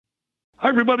Hi,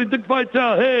 everybody. Dick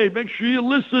Vitale. Hey, make sure you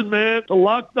listen, man, to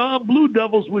Locked On Blue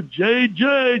Devils with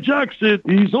J.J. Jackson.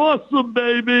 He's awesome,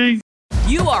 baby.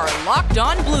 You are Locked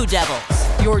On Blue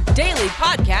Devils, your daily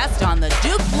podcast on the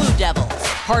Duke Blue Devils,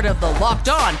 part of the Locked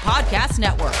On Podcast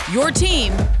Network, your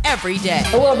team every day.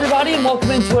 Hello, everybody, and welcome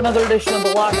into another edition of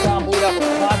the Locked On Blue Devils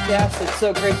podcast. It's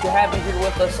so great to have you here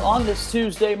with us on this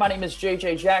Tuesday. My name is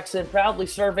J.J. Jackson, proudly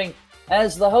serving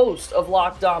as the host of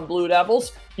Locked On Blue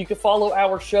Devils. You can follow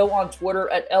our show on Twitter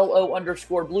at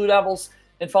LO_Blue Devils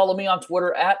and follow me on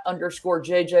Twitter at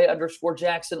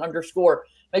 _JJ_Jackson_.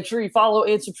 Make sure you follow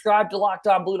and subscribe to Locked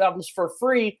On Blue Devils for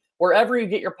free wherever you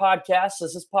get your podcasts,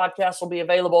 as this podcast will be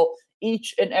available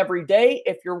each and every day.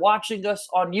 If you're watching us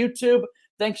on YouTube,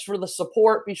 thanks for the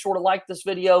support. Be sure to like this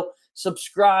video,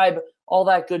 subscribe, all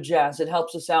that good jazz. It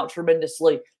helps us out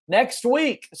tremendously. Next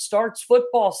week starts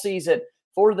football season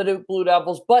for the Duke Blue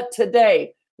Devils, but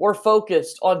today we're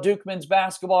focused on Duke men's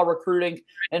basketball recruiting,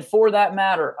 and for that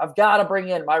matter, I've got to bring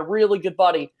in my really good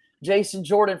buddy, Jason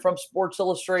Jordan from Sports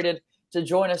Illustrated, to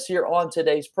join us here on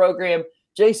today's program.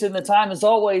 Jason, the time, as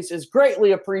always, is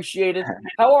greatly appreciated.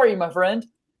 How are you, my friend?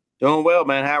 Doing well,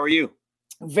 man. How are you?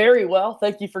 Very well.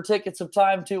 Thank you for taking some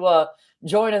time to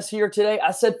join us here today.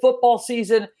 I said football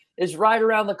season is right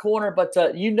around the corner, but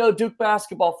Duke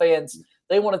basketball fans,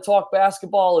 they want to talk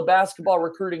basketball and basketball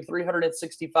recruiting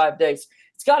 365 days.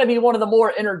 It's got to be one of the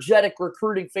more energetic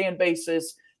recruiting fan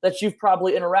bases that you've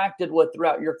probably interacted with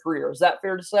throughout your career. Is that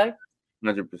fair to say?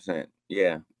 100%.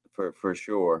 Yeah, for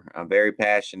sure. I'm very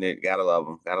passionate. Gotta love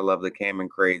them. Gotta love the Cameron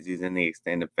Crazies and the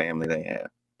extended family they have.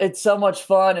 It's so much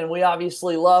fun, and we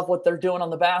obviously love what they're doing on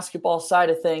the basketball side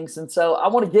of things. And so I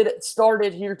want to get it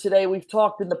started here today. We've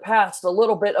talked in the past a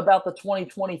little bit about the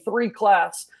 2023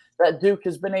 class that Duke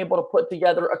has been able to put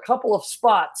together. A couple of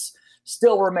spots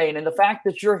still remain. And the fact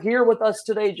that you're here with us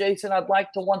today, Jason, I'd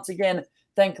like to once again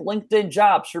thank LinkedIn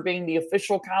Jobs for being the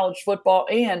official college football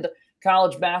and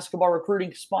college basketball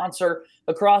recruiting sponsor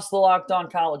across the Locked On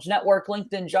College Network.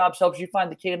 LinkedIn Jobs helps you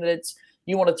find the candidates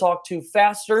you want to talk to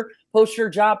faster. Post your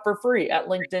job for free at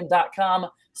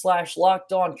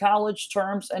linkedin.com/LockedOnCollege.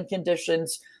 Terms and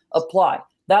conditions apply.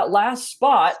 That last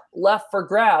spot left for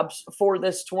grabs for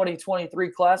this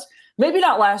 2023 class. Maybe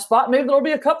not last spot. Maybe there'll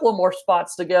be a couple of more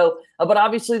spots to go. But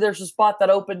obviously there's a spot that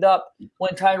opened up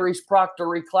when Tyrese Proctor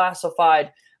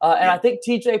reclassified. And I think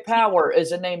TJ Power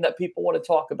is a name that people want to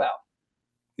talk about.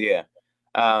 Yeah.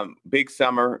 Big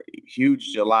summer,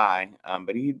 huge July,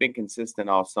 but he'd been consistent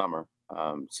all summer.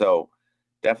 So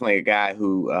definitely a guy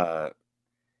who, I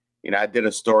did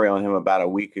a story on him about a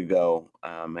week ago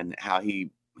and how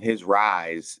his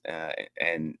rise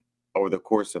and over the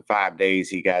course of 5 days,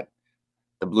 he got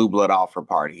the Blue Blood offer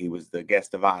party. He was the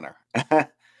guest of honor.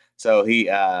 So he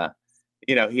had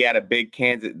a big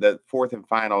the fourth and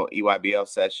final EYBL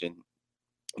session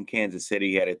in Kansas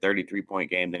City. He had a 33-point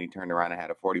game. Then he turned around and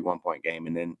had a 41-point game.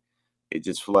 And then it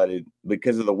just flooded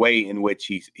because of the way in which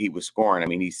he was scoring. I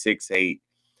mean, he's 6'8",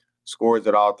 scores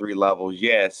at all three levels,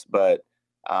 yes. But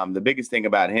the biggest thing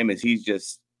about him is he's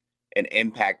just an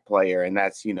impact player. And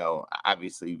that's,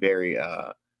 obviously very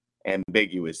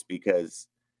ambiguous because,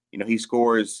 he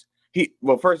scores.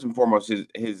 First and foremost,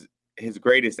 his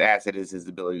greatest asset is his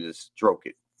ability to stroke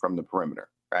it from the perimeter,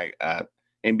 right?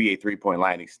 NBA 3-point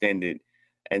line extended.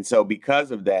 And so because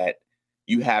of that,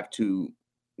 you have to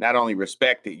not only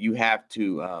respect it, you have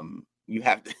to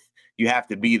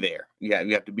be there.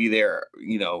 You have to be there,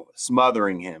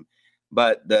 smothering him.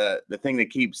 But the thing that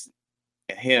keeps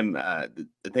him,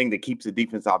 the thing that keeps the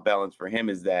defense off balance for him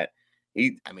is that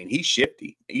he's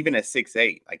shifty, even at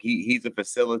 6'8". Like he's a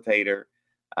facilitator,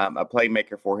 a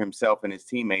playmaker for himself and his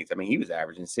teammates. I mean, he was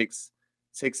averaging six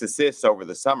assists over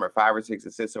the summer, 5 or 6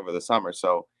 assists over the summer.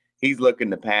 So he's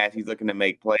looking to pass, he's looking to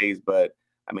make plays, but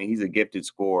he's a gifted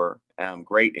scorer,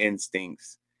 great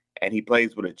instincts, and he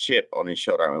plays with a chip on his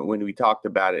shoulder. When we talked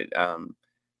about it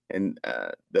in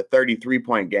the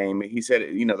 33-point game, he said,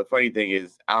 the funny thing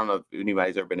is, I don't know if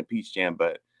anybody's ever been to Peach Jam,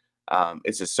 but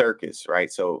it's a circus,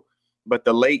 right? So, but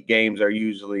the late games are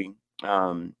usually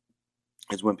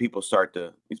is when people start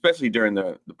to, especially during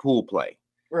the pool play,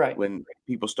 right? When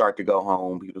people start to go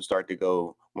home, people start to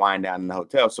go wind down in the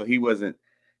hotel. So he was at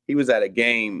a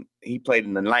game. He played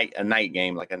in a night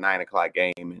game, like a 9:00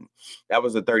 game. And that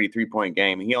was a 33-point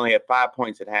game. And he only had 5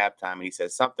 points at halftime. And he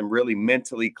said something really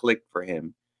mentally clicked for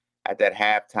him at that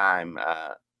halftime.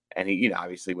 And he,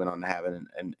 obviously went on to have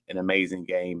an amazing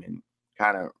game and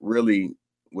kind of really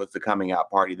was the coming out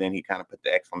party. Then he kind of put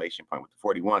the exclamation point with the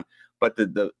 41. But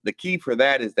the key for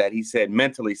that is that he said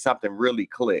mentally something really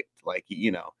clicked, like,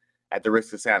 at the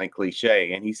risk of sounding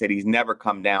cliche. And he said he's never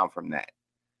come down from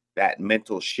that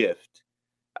mental shift.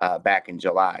 back in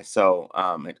July. So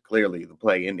and clearly the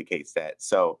play indicates that.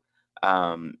 So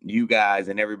you guys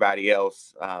and everybody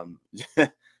else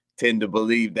tend to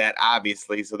believe that,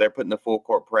 obviously. So they're putting the full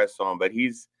court press on, but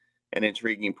he's an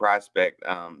intriguing prospect.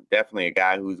 Definitely a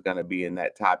guy who's going to be in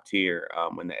that top tier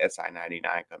when the SI-99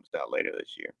 comes out later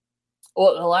this year.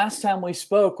 Well, the last time we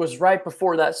spoke was right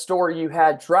before that story you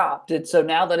had dropped. And so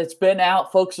now that it's been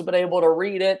out, folks have been able to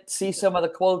read it, see some of the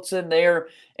quotes in there.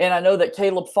 And I know that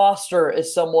Caleb Foster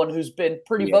is someone who's been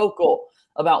pretty vocal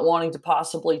about wanting to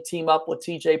possibly team up with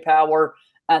TJ Power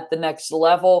at the next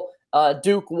level.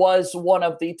 Duke was one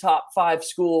of the top 5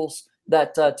 schools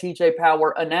that TJ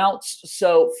Power announced.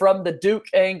 So from the Duke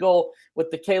angle, with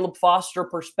the Caleb Foster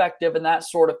perspective and that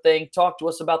sort of thing, talk to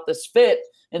us about this fit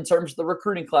in terms of the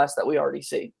recruiting class that we already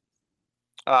see.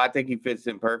 I think he fits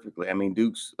in perfectly. I mean,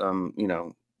 Duke's,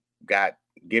 got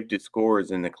gifted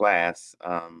scorers in the class,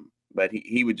 but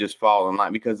he would just fall in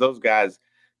line because those guys,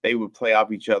 they would play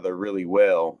off each other really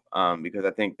well, because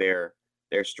I think their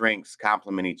strengths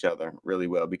complement each other really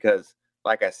well. Because,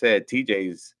 like I said,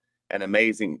 TJ's an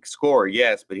amazing scorer,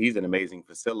 yes, but he's an amazing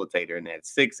facilitator. And at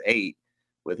 6'8",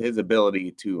 with his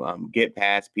ability to get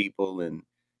past people and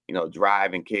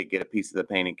drive and kick, get a piece of the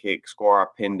paint and kick, score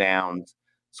off pin downs,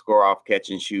 score off catch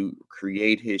and shoot,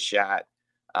 create his shot,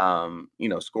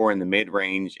 score in the mid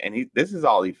range. And this is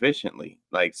all efficiently.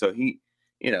 Like, so he,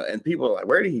 and people are like,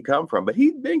 where did he come from? But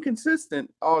he's been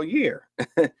consistent all year.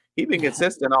 He's been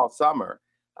consistent all summer.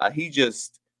 He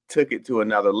just took it to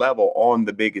another level on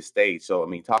the biggest stage. So, I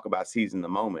mean, talk about seizing the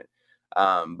moment.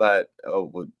 But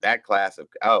with that class of,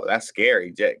 that's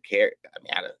scary.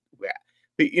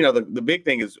 The big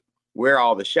thing is where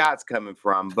all the shots coming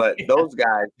from, but those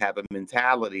guys have a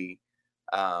mentality.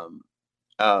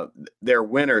 They're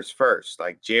winners first.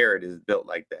 Like Jared is built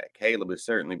like that. Caleb is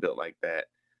certainly built like that.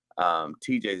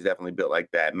 TJ is definitely built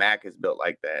like that. Mac is built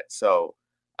like that. So,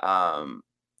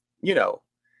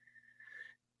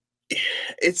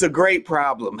 it's a great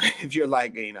problem if you're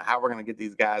like, how we're going to get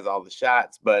these guys all the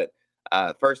shots. But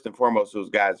first and foremost, those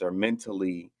guys are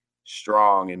mentally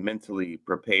strong and mentally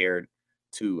prepared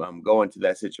to go into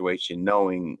that situation,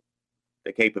 knowing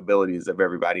the capabilities of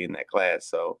everybody in that class.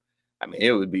 So, I mean,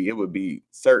 it would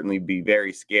certainly be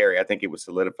very scary. I think it would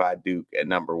solidify Duke at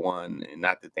number 1, and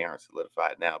not that they aren't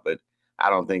solidified now, but I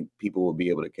don't think people will be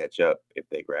able to catch up if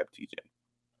they grab TJ.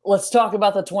 Let's talk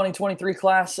about the 2023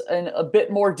 class in a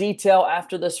bit more detail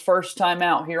after this first time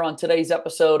out here on today's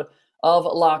episode of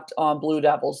Locked On Blue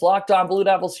Devils. Locked On Blue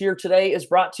Devils here today is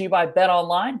brought to you by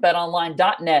BetOnline.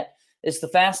 BetOnline.net is the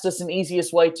fastest and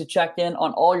easiest way to check in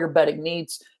on all your betting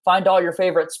needs. Find all your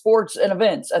favorite sports and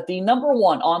events at the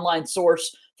 #1 online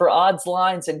source for odds,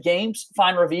 lines, and games.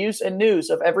 Find reviews and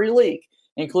news of every league,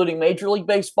 including Major League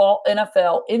Baseball,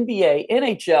 NFL, NBA,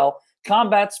 NHL,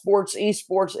 combat sports,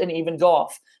 esports, and even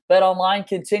golf. BetOnline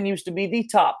continues to be the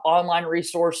top online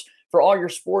resource for all your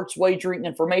sports wagering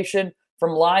information.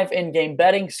 From live in-game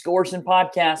betting, scores, and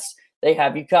podcasts, they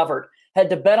have you covered. Head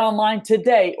to BetOnline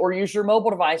today or use your mobile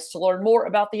device to learn more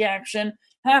about the action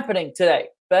happening today.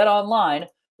 BetOnline,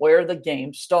 where the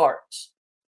game starts.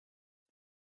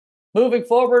 Moving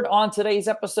forward on today's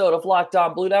episode of Locked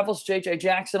On Blue Devils, JJ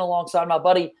Jackson alongside my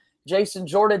buddy Jason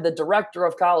Jordan, the director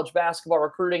of college basketball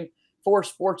recruiting for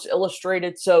Sports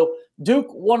Illustrated. So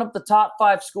Duke, one of the top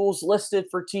 5 schools listed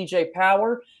for TJ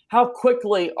Power. How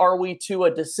quickly are we to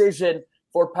a decision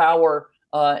for Power?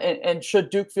 And should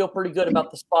Duke feel pretty good about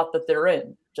the spot that they're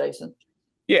in, Jason?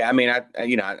 Yeah, I mean,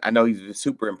 I know he's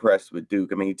super impressed with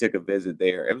Duke. I mean, he took a visit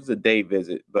there. It was a day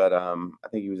visit, but I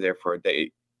think he was there for a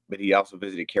day. But he also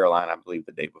visited Carolina, I believe,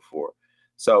 the day before.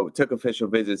 So took official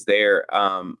visits there.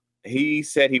 He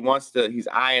said he's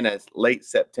eyeing a late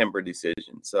September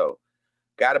decision. So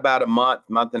got about a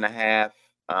month and a half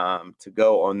to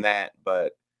go on that.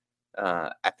 But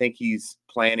I think he's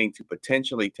planning to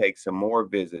potentially take some more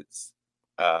visits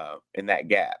in that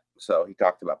gap. So he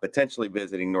talked about potentially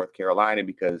visiting North Carolina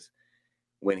because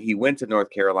when he went to North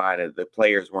Carolina, the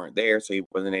players weren't there. So he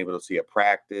wasn't able to see a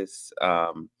practice,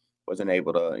 wasn't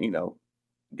able to,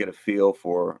 get a feel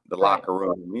for the locker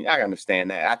room. I mean, I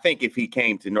understand that. I think if he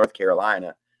came to North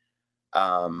Carolina,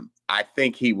 I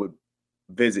think he would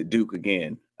visit Duke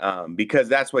again because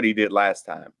that's what he did last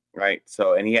time. Right.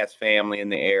 So, and he has family in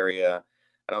the area.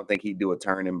 I don't think he'd do a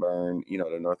turn and burn,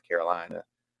 to North Carolina.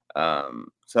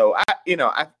 So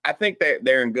I think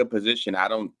they're in good position. I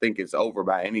don't think it's over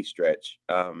by any stretch.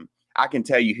 I can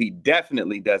tell you he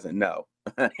definitely doesn't know.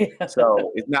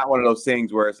 So it's not one of those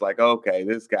things where it's like, okay,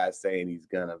 this guy's saying he's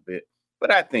gonna bit,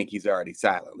 but I think he's already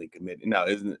silently committed. No,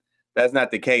 that's not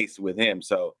the case with him.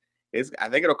 So I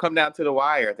think it'll come down to the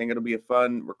wire. I think it'll be a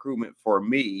fun recruitment for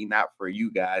me, not for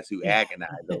you guys who agonize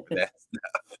over that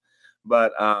stuff.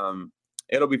 But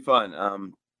it'll be fun.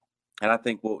 And I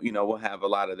think we'll have a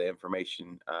lot of the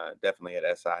information definitely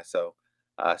at SI. So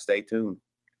stay tuned.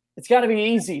 It's got to be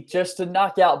easy just to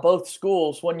knock out both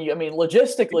schools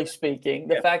logistically speaking,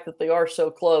 the fact that they are so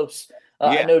close.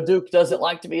 I know Duke doesn't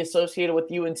like to be associated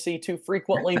with UNC too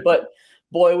frequently, but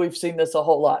boy, we've seen this a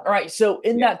whole lot. All right, so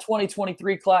in that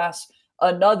 2023 class,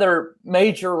 another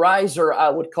major riser, I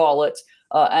would call it,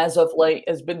 as of late,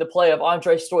 has been the play of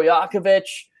Andre Stojakovic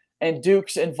and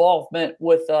Duke's involvement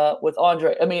with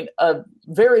Andre. I mean, a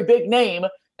very big name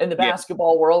in the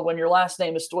basketball world. When your last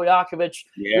name is Stojakovic,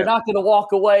 you're not going to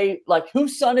walk away like,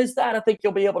 whose son is that? I think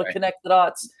you'll be able to connect the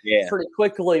dots pretty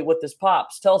quickly with his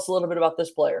pops. Tell us a little bit about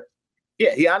this player.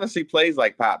 Yeah, he honestly plays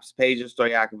like pops. Peja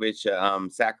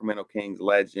Stojakovic, Sacramento Kings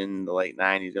legend, the late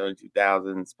 90s, early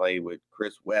 2000s, played with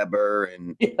Chris Webber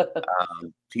and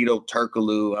Tito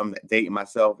Turkoglu. I'm dating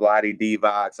myself, Vlade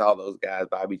Divac, all those guys,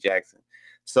 Bobby Jackson.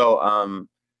 So I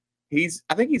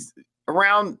think he's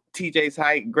around TJ's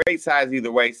height, great size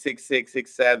either way, 6'6",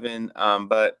 6'7",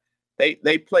 but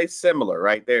they play similar,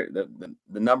 right? They're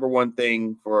the number one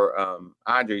thing for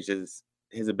Andres is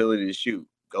his ability to shoot.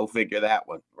 Go figure that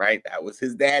one, right? That was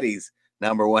his daddy's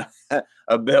number one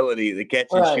ability to catch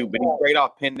and shoot. But he's great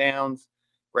off pin downs,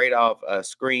 great off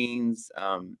screens,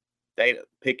 they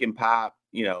pick and pop,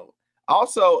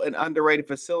 also an underrated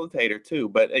facilitator too.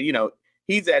 But,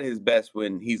 he's at his best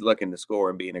when he's looking to score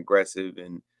and being aggressive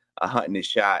and hunting his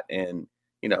shot. And,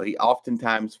 he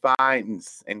oftentimes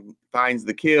finds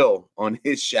the kill on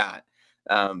his shot.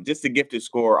 Just a gifted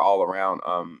scorer all around.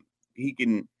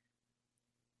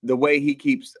 The way he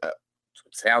keeps,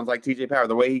 sounds like TJ Power,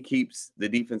 the way he keeps the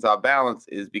defense off balance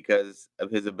is because of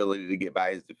his ability to get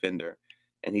by his defender,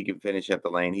 and he can finish at the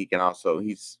lane. He's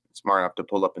smart enough to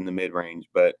pull up in the mid range,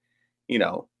 but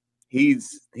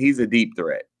he's a deep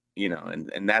threat,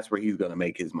 and that's where he's going to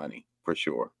make his money for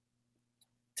sure.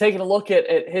 Taking a look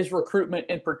at his recruitment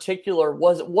in particular,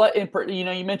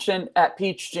 you mentioned at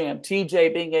Peach Jam,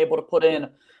 TJ being able to put in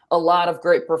a lot of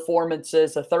great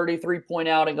performances, a 33-point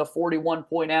outing, a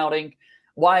 41-point outing.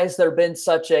 Why has there been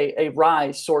such a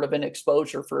rise sort of in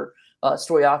exposure for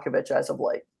Stojakovic as of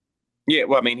late? Yeah,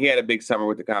 well, he had a big summer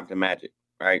with the Compton Magic,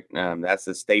 right? That's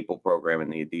a staple program in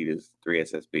the Adidas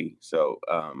 3SSB. So,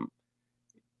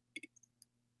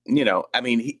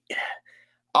 he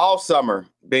all summer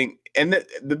and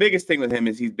the biggest thing with him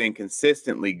is he's been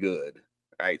consistently good,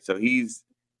 right? So it's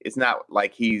not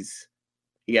like he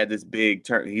had this big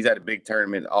he's had a big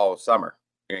tournament all summer.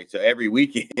 Right? So every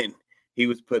weekend he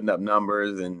was putting up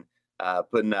numbers and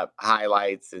putting up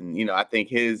highlights. And, I think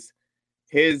his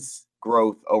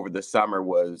growth over the summer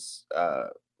was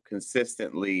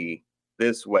consistently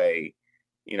this way,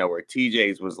 where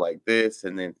TJ's was like this,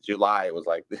 and then July was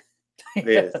like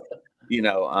this,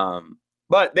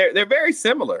 but they're very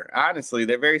similar. Honestly,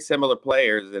 they're very similar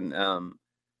players. And, I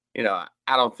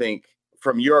don't think,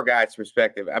 from your guys'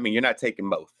 perspective, you're not taking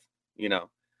both,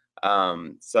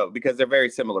 so because they're very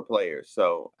similar players.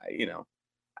 So,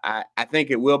 I think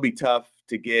it will be tough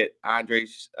to get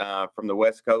Andres from the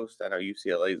West Coast. I know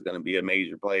UCLA is going to be a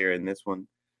major player in this one.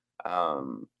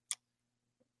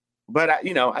 But,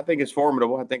 I think it's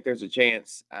formidable. I think there's a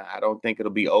chance. I don't think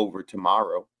it'll be over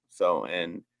tomorrow. So,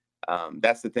 and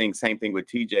that's the thing. Same thing with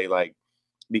TJ,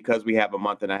 because we have a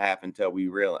month and a half until we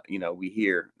we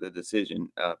hear the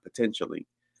decision potentially.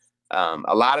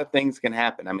 A lot of things can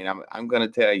happen. I'm going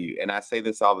to tell you, and I say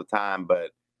this all the time,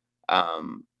 but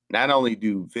not only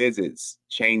do visits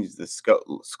change the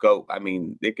scope,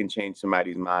 it can change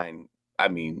somebody's mind.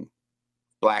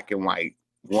 Black and white,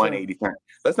 180 turn.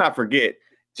 Let's not forget,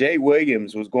 Jay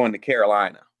Williams was going to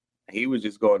Carolina. He was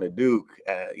just going to Duke,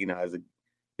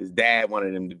 his dad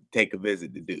wanted him to take a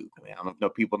visit to Duke. I don't know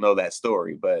if people know that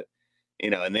story, but,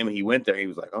 and then when he went there, he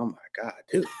was like, oh my God,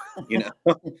 Duke,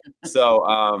 So,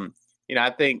 I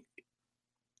think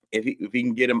if he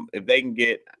can get him, if they can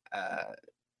get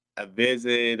a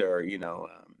visit or,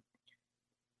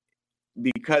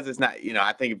 because it's not,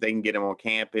 I think if they can get him on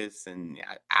campus, and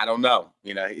I don't know,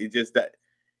 it's just that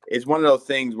it's one of those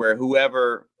things where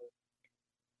whoever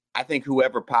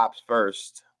pops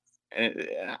first,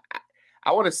 and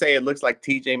I want to say it looks like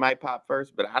TJ might pop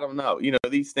first, but I don't know.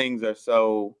 These things are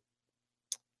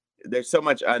there's so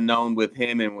much unknown with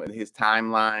him and with his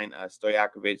timeline,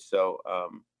 Stojakovic. So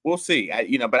we'll see.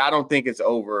 But I don't think it's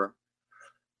over.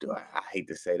 I hate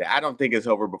to say that. I don't think it's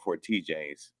over before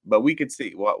TJ's, but we could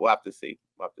see. We'll have to see.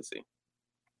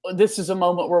 This is a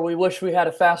moment where we wish we had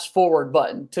a fast forward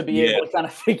button to be able to kind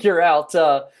of figure out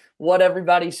what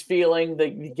everybody's feeling,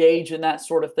 the gauge and that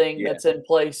sort of thing that's in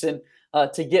place. And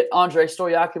to get Andrej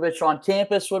Stojakovic on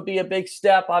campus would be a big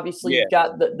step. Obviously, you've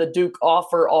got the Duke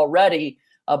offer already.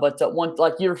 But one,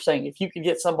 like you're saying, if you can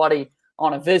get somebody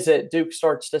on a visit, Duke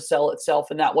starts to sell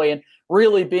itself in that way, and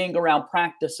really being around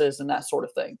practices and that sort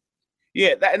of thing.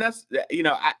 Yeah, that's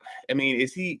I mean,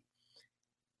 is he?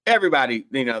 Everybody,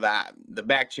 the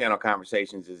back channel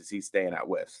conversations is he staying out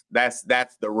west? That's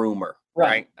the rumor,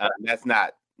 right? That's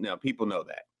not, people know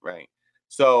that, right?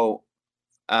 So,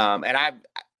 and I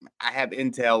have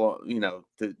intel,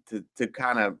 to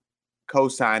kind of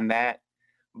co-sign that,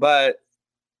 but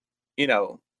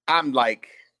I'm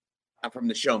from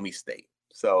the show me state.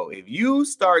 So if you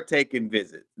start taking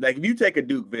visits, like if you take a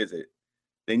Duke visit,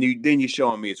 then you're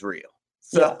showing me it's real.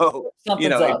 So if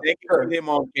they can get him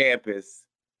on campus,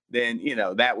 then,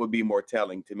 that would be more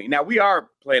telling to me. Now, we are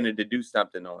planning to do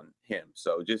something on him,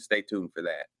 so just stay tuned for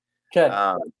that. Okay.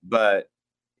 But,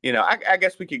 I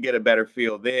guess we could get a better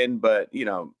feel then. But,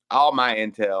 all my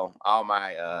intel, all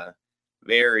my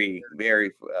very,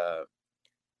 very,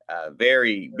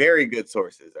 very, very good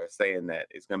sources are saying that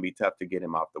it's going to be tough to get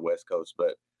him off the West Coast.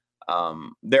 But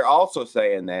they're also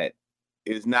saying that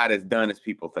it's not as done as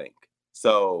people think.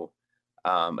 So,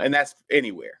 and that's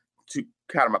anywhere. To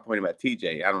kind of my point about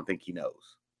TJ, I don't think he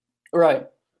knows. Right.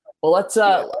 Well, let's.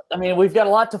 I mean, we've got a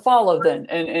lot to follow then,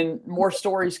 and more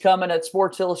stories coming at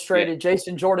Sports Illustrated. Yeah.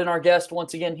 Jason Jordan, our guest,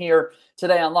 once again here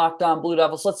today on Locked On Blue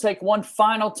Devils. Let's take one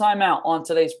final timeout on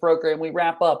today's program. We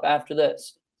wrap up after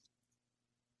this.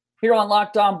 Here on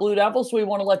Locked On Blue Devils, we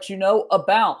want to let you know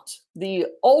about the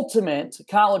ultimate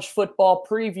college football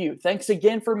preview. Thanks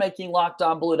again for making Locked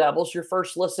On Blue Devils your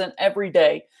first listen every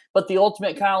day. But the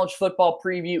ultimate college football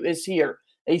preview is here.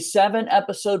 A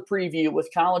 7-episode preview with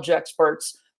college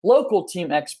experts, local team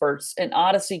experts, and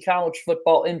Odyssey college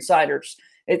football insiders.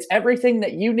 It's everything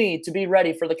that you need to be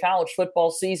ready for the college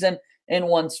football season in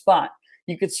one spot.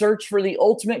 You could search for the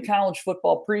ultimate college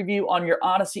football preview on your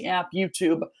Odyssey app,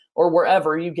 YouTube, or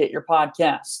wherever you get your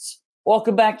podcasts.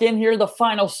 Welcome back in here, the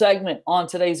final segment on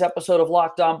today's episode of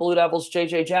Locked On Blue Devils.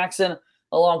 JJ Jackson,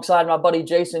 alongside my buddy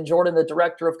Jason Jordan, the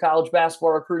director of college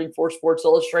basketball recruiting for Sports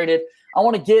Illustrated. I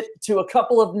want to get to a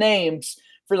couple of names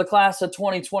for the class of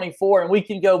 2024, and we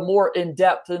can go more in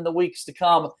depth in the weeks to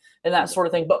come and that sort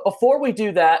of thing. But before we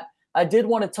do that, I did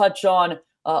want to touch on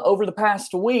over the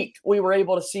past week, we were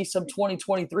able to see some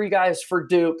 2023 guys for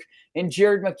Duke, and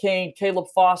Jared McCain, Caleb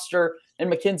Foster, and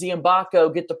Mackenzie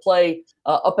Mbako get to play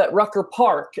up at Rucker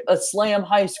Park, a Slam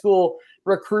High School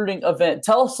recruiting event.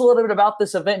 Tell us a little bit about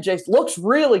this event, Jace. Looks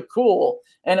really cool,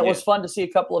 and it was fun to see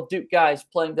a couple of Duke guys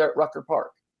playing there at Rucker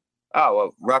Park. Oh,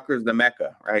 well, Rutgers the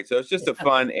Mecca, right? So it's just a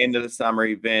fun end of the summer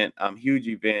event, huge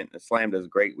event. The Slam does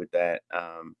great with that.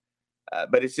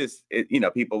 But it's just,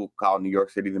 people call New York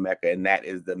City the Mecca, and that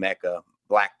is the Mecca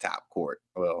blacktop court.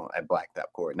 Well, at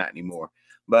blacktop court, not anymore.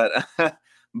 But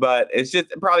but it's just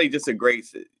probably just a great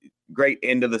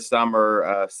end of the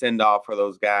summer send off for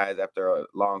those guys after a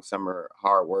long summer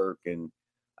hard work, and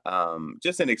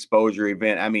just an exposure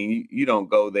event. I mean, you don't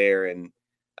go there and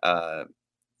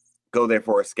go there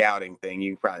for a scouting thing.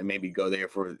 You probably maybe go there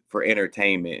for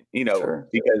entertainment, Sure.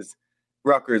 Because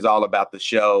Rucker is all about the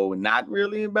show and not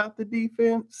really about the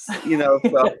defense,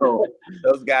 So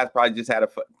those guys probably just had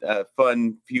a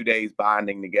fun few days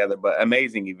bonding together, but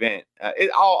amazing event.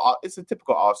 It's a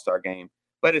typical all-star game,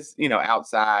 but it's,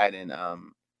 outside, and,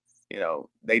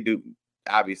 they do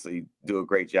obviously do a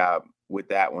great job with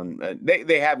that one.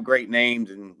 They have great names,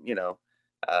 and,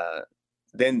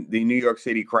 then the New York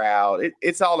City crowd,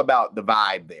 it's all about the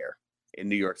vibe there in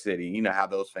New York City. You know how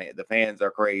the fans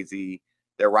are crazy.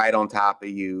 They're right on top of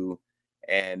you,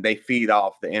 and they feed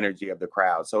off the energy of the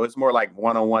crowd. So it's more like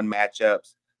one-on-one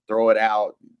matchups. Throw it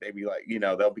out. They be like,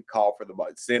 they'll be called for the ball.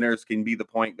 Centers can be the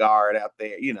point guard out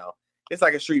there. It's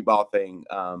like a street ball thing.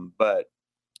 But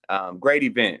great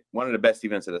event. One of the best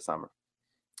events of the summer.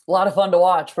 A lot of fun to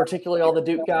watch, particularly all the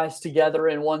Duke guys together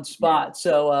in one spot.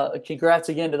 So congrats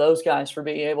again to those guys for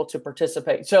being able to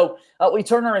participate. So we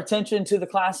turn our attention to the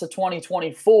class of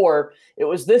 2024. It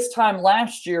was this time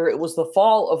last year, it was the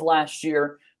fall of last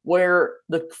year, where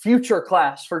the future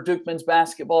class for Duke men's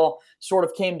basketball sort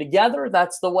of came together.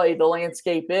 That's the way the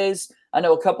landscape is. I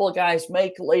know a couple of guys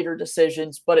make later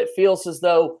decisions, but it feels as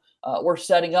though we're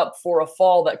setting up for a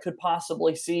fall that could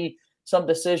possibly see some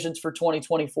decisions for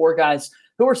 2024 guys.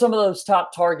 Who are some of those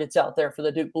top targets out there for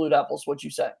the Duke Blue Devils, would you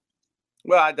say?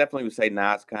 Well, I definitely would say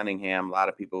Nas Cunningham. A lot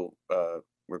of people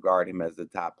regard him as the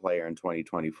top player in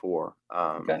 2024.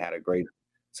 Had a great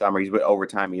summer. He's with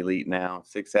Overtime Elite now,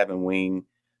 6'7" wing,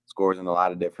 scores in a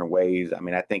lot of different ways. I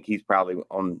mean, I think he's probably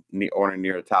on or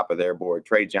near the top of their board.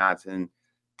 Trey Johnson,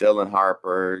 Dylan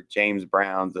Harper, James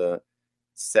Brown's a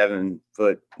 6'10",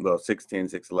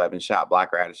 6'11" shot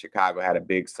blocker out of Chicago, had a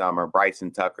big summer.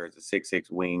 Bryson Tucker is a 6'6"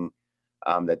 wing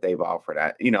that they've offered.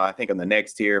 I think on the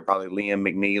next tier, probably Liam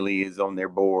McNeely is on their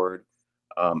board.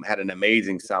 Had an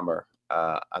amazing summer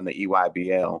on the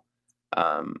EYBL.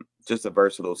 Just a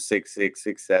versatile 6'6",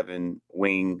 6'7"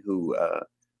 wing who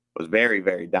was very,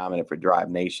 very dominant for Drive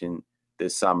Nation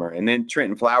this summer. And then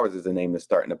Trenton Flowers is a name that's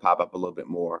starting to pop up a little bit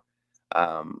more.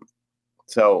 I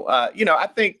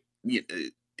think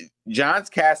John's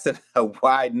casted a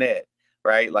wide net,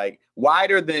 right? Like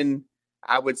wider than,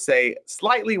 I would say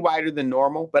slightly wider than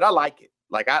normal, but I like it.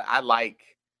 Like I like,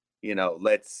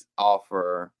 let's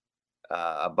offer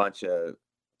a bunch of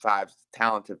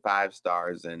talented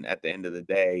 5-stars. And at the end of the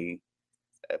day,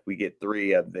 if we get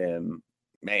 3 of them,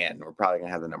 man, we're probably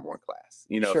gonna have the number 1 class,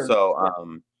 Sure.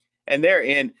 So, and they're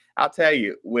in, I'll tell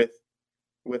you, with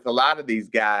a lot of these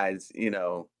guys,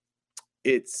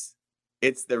 it's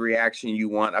the reaction you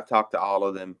want. I've talked to all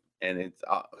of them and it's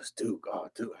Duke. Oh,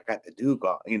 Duke, I got the Duke.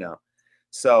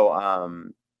 So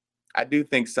I do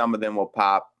think some of them will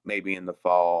pop maybe in the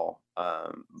fall.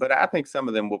 But I think some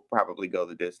of them will probably go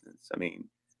the distance. I mean,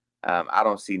 I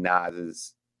don't see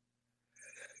Naz's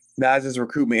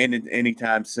recruitment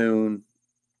anytime soon.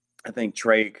 I think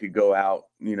Trey could go out,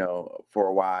 for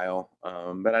a while.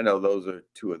 But I know those are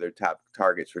 2 of their top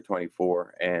targets for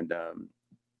 24. And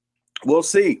we'll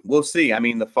see. I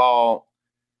mean, the fall,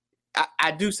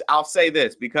 I'll say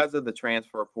this, because of the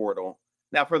transfer portal.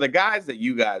 Now, for the guys that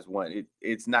you guys want,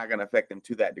 it's not going to affect them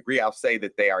to that degree. I'll say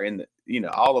that they are in the,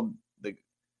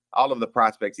 all of the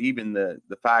prospects, even the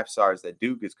 5-stars that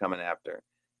Duke is coming after,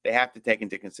 they have to take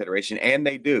into consideration, and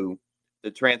they do, the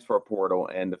transfer portal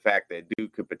and the fact that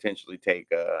Duke could potentially take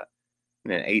an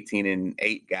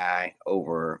 18-8 guy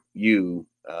over you,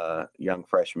 young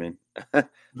freshman, who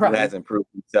hasn't proved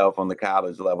himself on the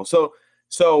college level. So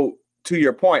to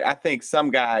your point, I think some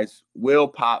guys will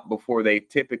pop before they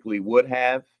typically would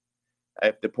have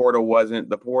if the portal wasn't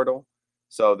the portal.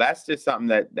 So that's just something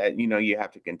that you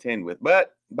have to contend with.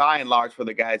 But by and large, for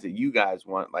the guys that you guys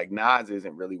want, like Naz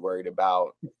isn't really worried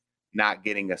about not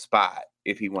getting a spot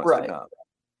if he wants to come.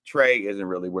 Trey isn't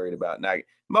really worried about not.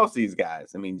 Most of these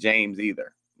guys, I mean, James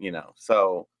either,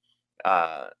 So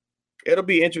it'll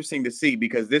be interesting to see,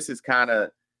 because this is kind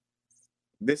of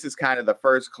the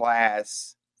first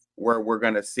class where we're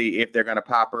going to see if they're going to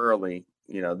pop early.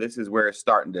 This is where it's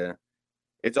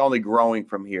only growing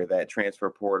from here. That transfer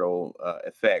portal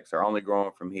effects are only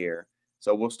growing from here.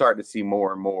 So we'll start to see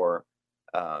more and more,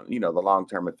 the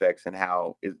long-term effects and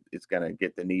how it's going to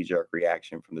get the knee-jerk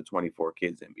reaction from the 24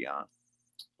 kids and beyond.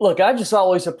 Look, I just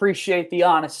always appreciate the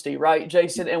honesty, right,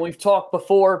 Jason? And we've talked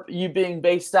before, you being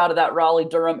based out of that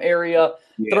Raleigh-Durham area,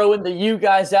 throwing the you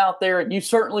guys out there, and you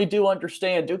certainly do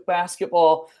understand Duke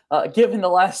basketball, given the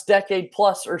last decade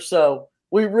plus or so.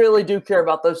 We really do care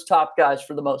about those top guys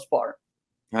for the most part.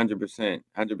 100%.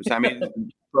 I mean, the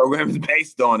program is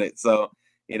based on it. So,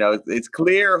 it's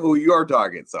clear who your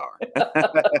targets are.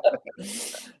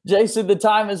 Jason, the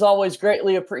time is always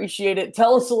greatly appreciated.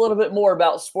 Tell us a little bit more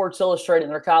about Sports Illustrated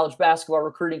and their college basketball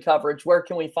recruiting coverage. Where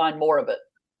can we find more of it?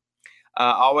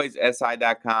 Always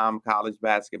SI.com, college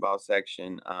basketball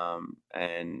section,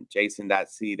 and Jason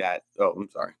C.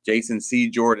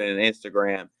 Jordan on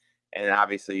Instagram. And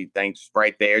obviously, thanks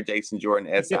right there, Jason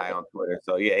Jordan SI on Twitter.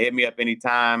 So, hit me up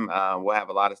anytime. We'll have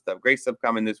a lot of stuff. Great stuff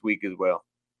coming this week as well.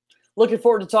 Looking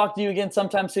forward to talking to you again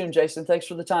sometime soon, Jason. Thanks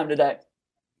for the time today.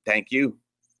 Thank you.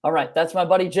 All right. That's my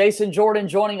buddy Jason Jordan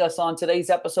joining us on today's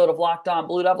episode of Locked On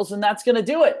Blue Devils. And that's going to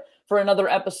do it for another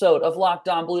episode of Locked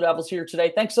On Blue Devils here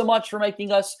today. Thanks so much for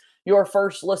making us your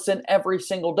first listen every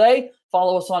single day.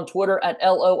 Follow us on Twitter at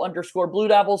 @LO_Blue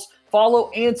Devils. Follow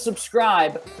and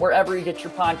subscribe wherever you get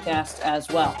your podcast as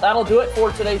well. That'll do it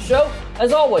for today's show.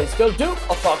 As always, go Duke.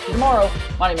 I'll talk to you tomorrow.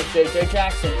 My name is JJ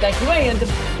Jackson. Thank you and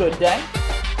good day.